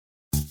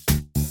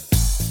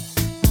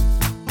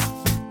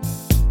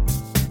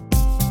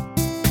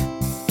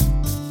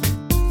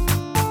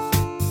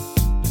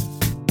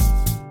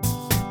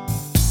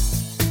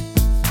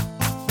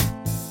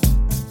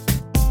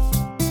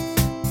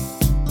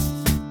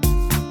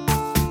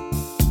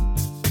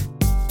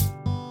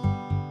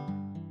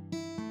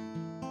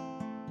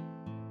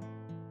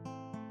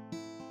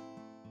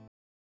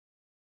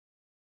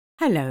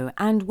Hello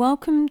and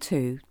welcome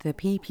to the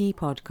PP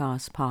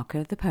podcast,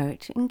 Parker the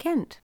Poet in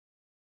Kent.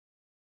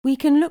 We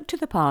can look to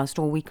the past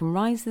or we can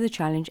rise to the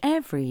challenge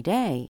every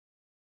day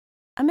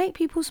and make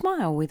people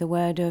smile with a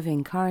word of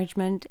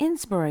encouragement,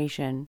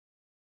 inspiration,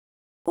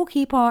 or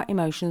keep our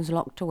emotions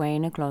locked away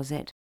in a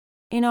closet,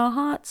 in our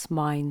hearts,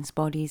 minds,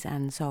 bodies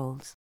and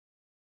souls.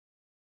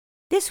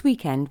 This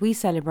weekend we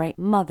celebrate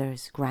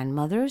mothers,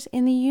 grandmothers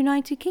in the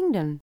United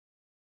Kingdom.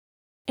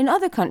 In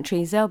other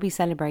countries they'll be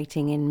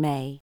celebrating in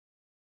May.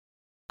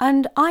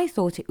 And I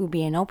thought it would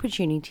be an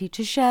opportunity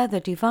to share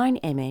the divine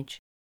image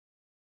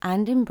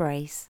and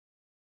embrace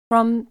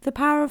from The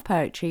Power of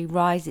Poetry,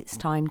 Rise It's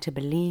Time to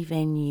Believe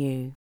in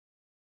You.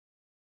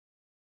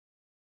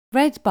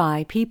 Read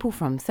by people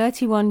from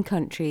 31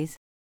 countries,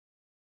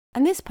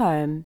 and this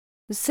poem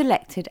was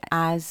selected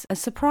as a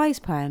surprise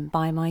poem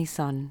by my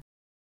son.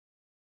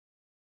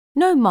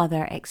 No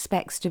mother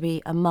expects to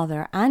be a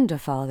mother and a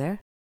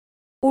father,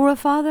 or a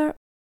father,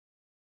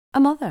 a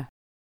mother,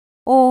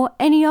 or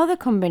any other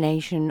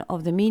combination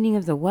of the meaning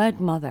of the word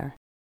mother.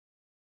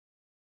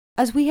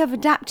 As we have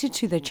adapted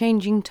to the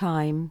changing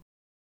time,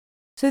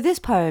 so this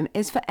poem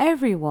is for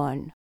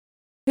everyone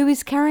who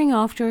is caring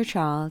after a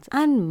child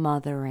and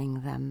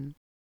mothering them,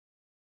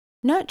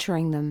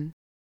 nurturing them,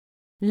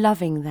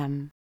 loving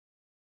them,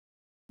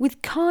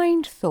 with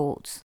kind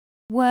thoughts,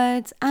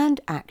 words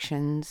and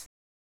actions,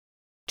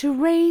 to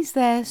raise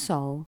their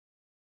soul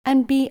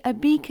and be a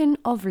beacon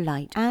of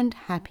light and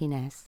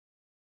happiness.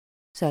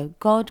 So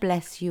God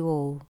bless you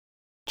all.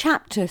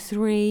 Chapter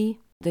 3,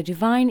 The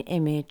Divine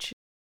Image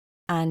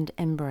and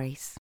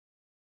Embrace.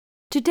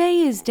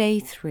 Today is day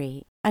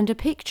 3 and a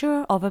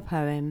picture of a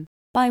poem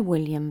by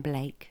William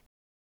Blake.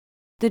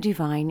 The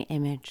Divine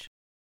Image.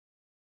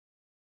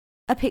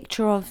 A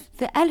picture of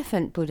the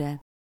elephant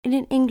Buddha in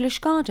an English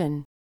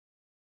garden,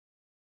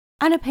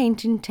 and a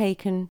painting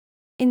taken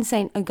in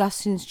St.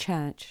 Augustine's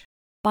Church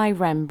by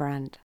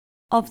Rembrandt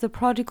of the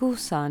prodigal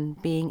son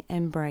being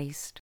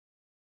embraced.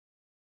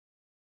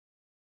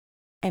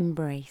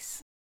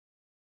 Embrace.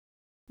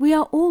 We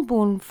are all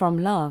born from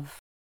love.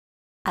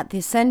 At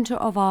the center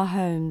of our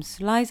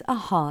homes lies a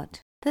heart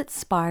that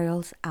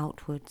spirals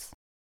outwards.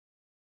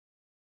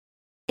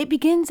 It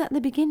begins at the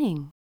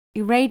beginning,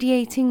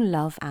 irradiating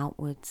love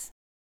outwards.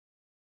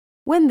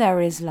 When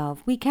there is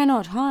love, we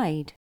cannot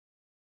hide.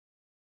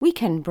 We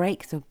can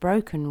break the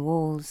broken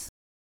walls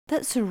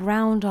that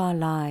surround our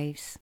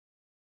lives.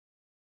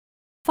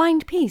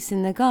 Find peace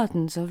in the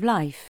gardens of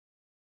life.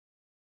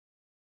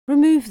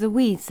 Remove the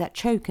weeds that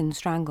choke and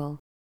strangle.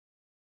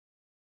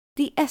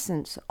 The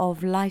essence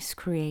of life's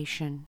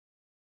creation.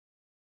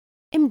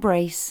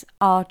 Embrace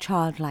our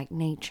childlike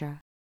nature.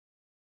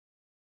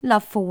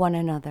 Love for one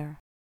another.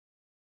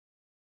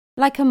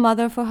 Like a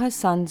mother for her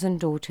sons and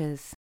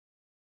daughters.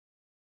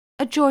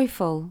 A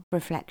joyful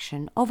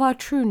reflection of our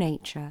true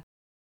nature.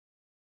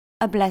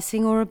 A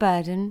blessing or a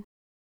burden.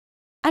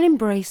 An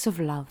embrace of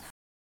love.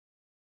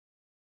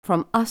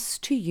 From us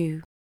to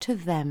you, to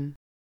them.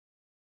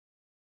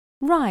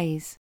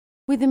 Rise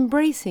with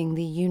embracing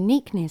the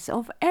uniqueness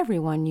of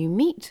everyone you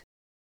meet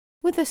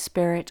with a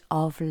spirit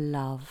of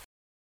love.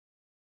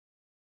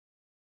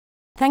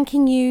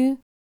 Thanking you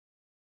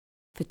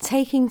for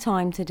taking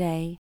time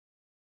today.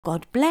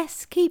 God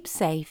bless, keep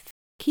safe,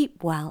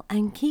 keep well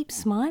and keep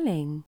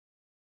smiling.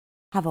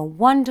 Have a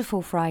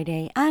wonderful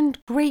Friday and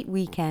great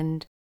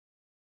weekend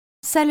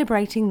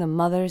celebrating the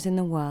mothers in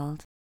the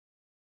world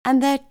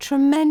and their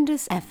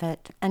tremendous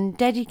effort and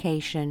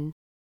dedication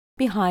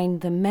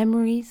behind the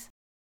memories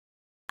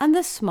and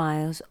the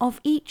smiles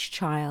of each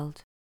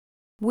child,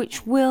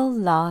 which will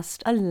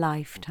last a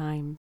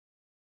lifetime.